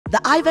The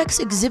IVECCS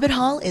exhibit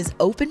hall is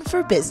open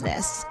for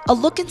business. A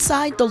look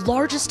inside the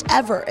largest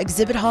ever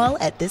exhibit hall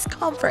at this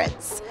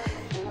conference.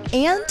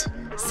 And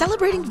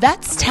celebrating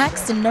vets,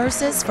 techs, and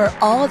nurses for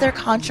all their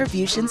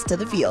contributions to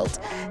the field.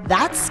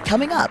 That's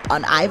coming up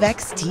on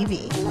IVECCS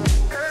TV.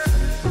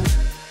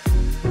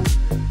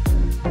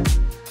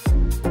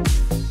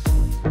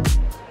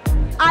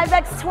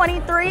 IVECCS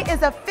 23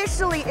 is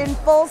officially in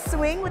full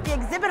swing with the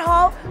exhibit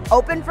hall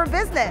open for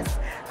business.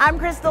 I'm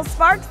Crystal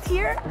Sparks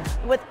here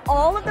with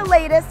all of the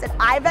latest at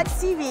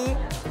IVECCS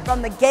TV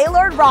from the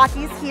Gaylord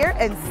Rockies here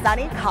in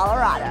sunny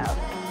Colorado.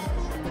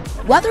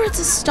 Whether it's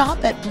a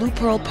stop at Blue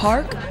Pearl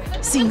Park,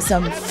 seeing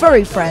some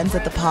furry friends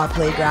at the Paw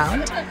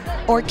Playground,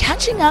 or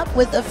catching up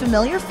with a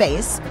familiar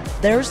face,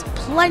 there's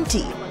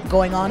plenty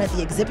going on at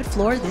the exhibit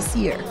floor this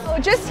year.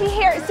 Just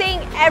here, seeing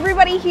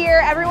everybody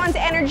here, everyone's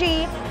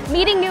energy,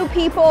 meeting new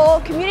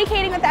people,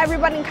 communicating with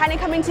everyone and kind of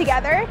coming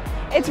together.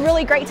 It's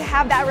really great to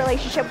have that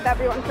relationship with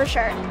everyone for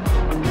sure.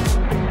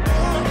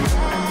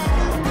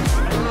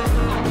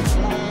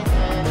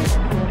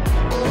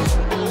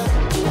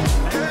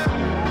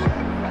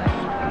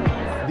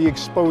 The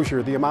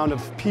exposure, the amount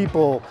of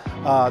people,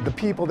 the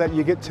people that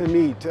you get to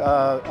meet,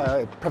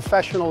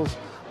 professionals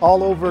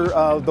all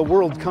over the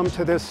world come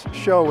to this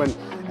show,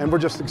 and we're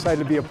just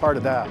excited to be a part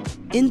of that.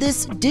 In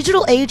this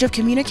digital age of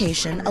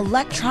communication,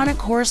 electronic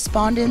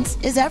correspondence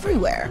is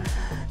everywhere.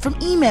 From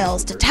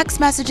emails to text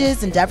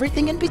messages and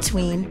everything in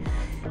between,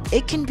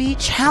 it can be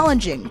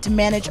challenging to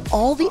manage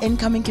all the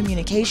incoming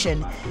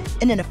communication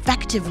in an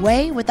effective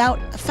way without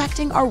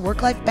affecting our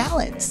work-life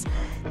balance.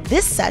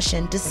 This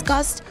session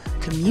discussed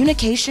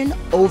communication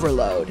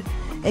overload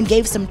and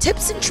gave some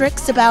tips and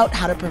tricks about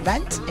how to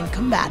prevent and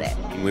combat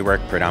it. We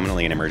work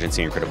predominantly in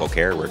emergency and critical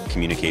care where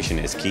communication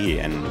is key,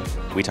 and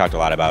we talked a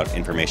lot about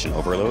information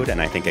overload, and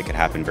I think it could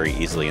happen very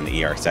easily in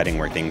the ER setting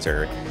where things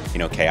are,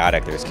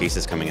 chaotic. There's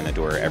cases coming in the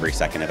door every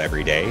second of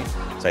every day.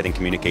 So I think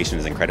communication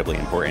is incredibly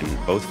important,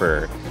 both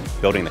for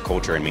building the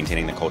culture and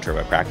maintaining the culture of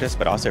a practice,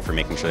 but also for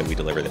making sure that we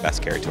deliver the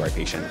best care to our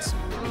patients.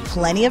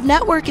 Plenty of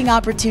networking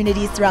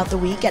opportunities throughout the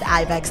week at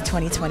IVECCS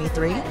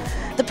 2023.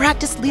 The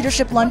Practice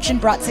Leadership Luncheon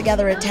brought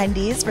together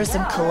attendees for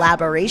some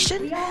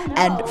collaboration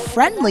and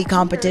friendly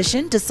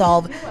competition to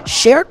solve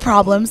shared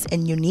problems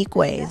in unique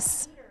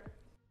ways.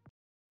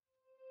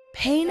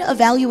 Pain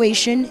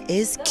evaluation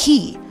is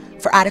key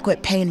for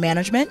adequate pain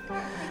management.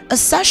 A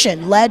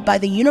session led by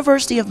the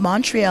University of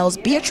Montreal's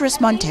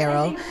Beatrice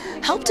Montero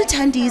helped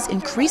attendees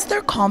increase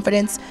their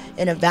confidence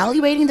in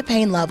evaluating the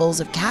pain levels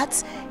of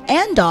cats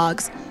and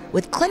dogs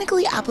with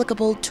clinically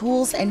applicable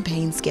tools and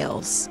pain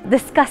skills.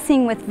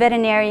 Discussing with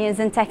veterinarians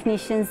and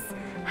technicians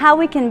how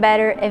we can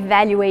better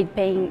evaluate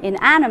pain in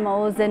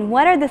animals and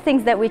what are the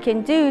things that we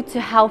can do to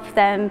help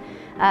them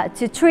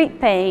to treat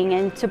pain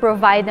and to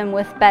provide them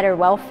with better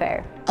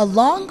welfare.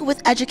 Along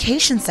with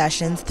education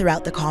sessions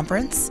throughout the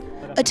conference,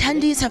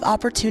 attendees have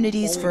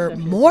opportunities for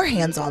more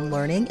hands-on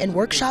learning in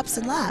workshops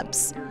and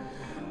labs.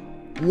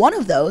 One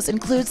of those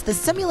includes the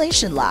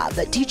simulation lab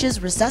that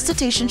teaches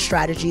resuscitation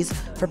strategies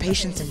for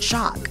patients in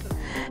shock.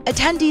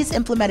 Attendees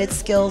implemented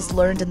skills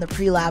learned in the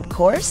pre-lab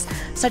course,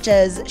 such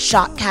as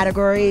shock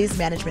categories,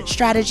 management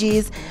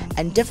strategies,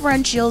 and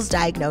differentials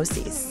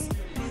diagnoses.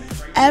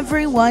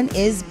 Everyone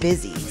is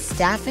busy,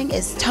 staffing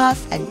is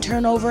tough, and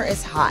turnover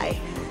is high.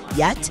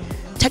 Yet,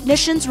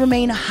 technicians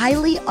remain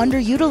highly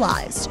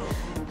underutilized.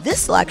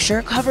 This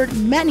lecture covered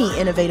many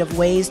innovative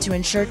ways to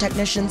ensure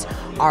technicians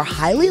are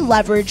highly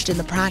leveraged in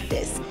the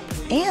practice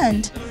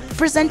and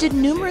presented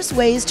numerous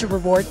ways to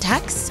reward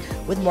techs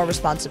with more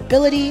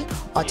responsibility,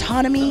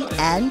 autonomy,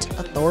 and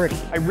authority.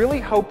 I really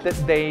hope that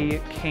they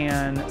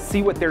can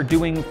see what they're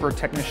doing for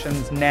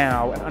technicians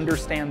now and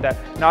understand that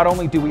not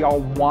only do we all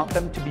want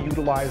them to be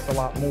utilized a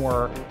lot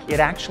more, it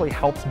actually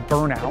helps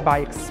burnout. By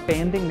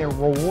expanding their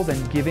roles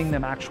and giving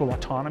them actual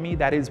autonomy,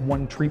 that is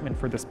one treatment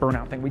for this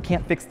burnout thing. We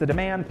can't fix the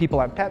demand. People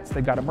have pets,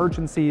 they've got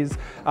emergencies,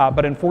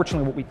 but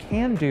unfortunately what we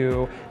can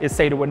do is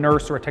say to a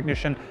nurse or a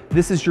technician,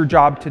 this is your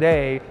job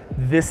today,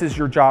 this is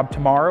your job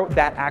tomorrow.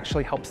 That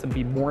actually helps them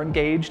be more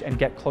engaged and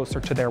get closer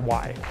to their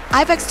why.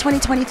 IVECCS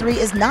 2023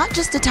 is not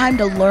just a time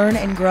to learn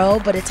and grow,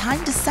 but a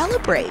time to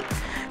celebrate.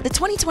 The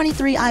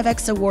 2023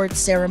 IVECCS Awards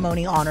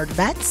ceremony honored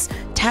vets,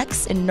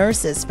 techs, and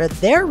nurses for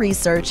their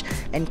research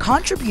and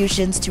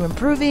contributions to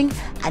improving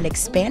and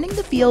expanding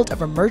the field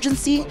of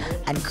emergency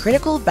and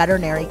critical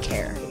veterinary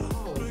care.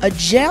 A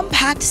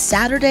jam-packed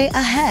Saturday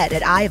ahead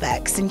at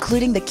IVECCS,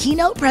 including the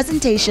keynote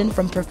presentation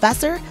from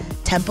Professor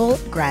Temple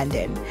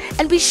Grandin.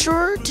 And be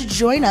sure to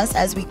join us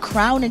as we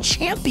crown a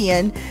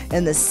champion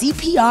in the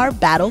CPR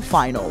Battle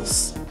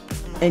Finals.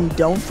 And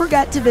don't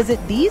forget to visit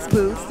these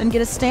booths and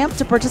get a stamp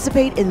to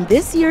participate in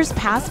this year's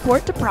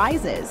Passport to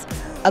Prizes.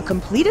 A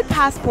completed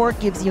passport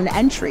gives you an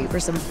entry for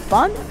some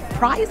fun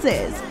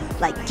prizes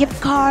like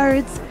gift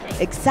cards,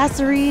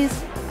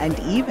 accessories, and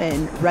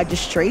even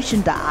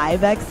registration to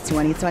IVECCS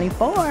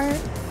 2024.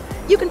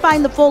 You can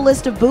find the full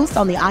list of booths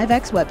on the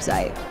IVECCS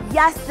website.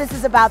 Yes, this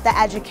is about the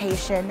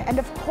education, and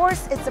of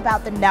course it's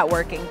about the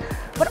networking.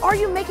 But are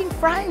you making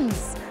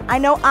friends? I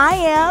know I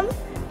am.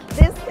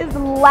 This is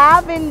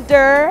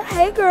Lavender.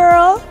 Hey,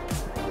 girl.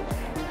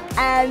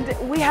 And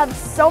we have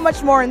so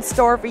much more in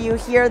store for you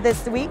here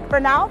this week. For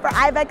now, for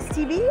IVECCS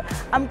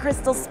TV, I'm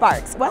Crystal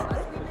Sparks. What?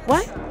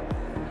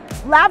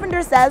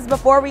 Lavender says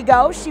before we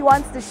go, she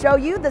wants to show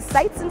you the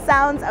sights and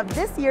sounds of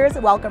this year's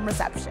welcome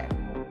reception.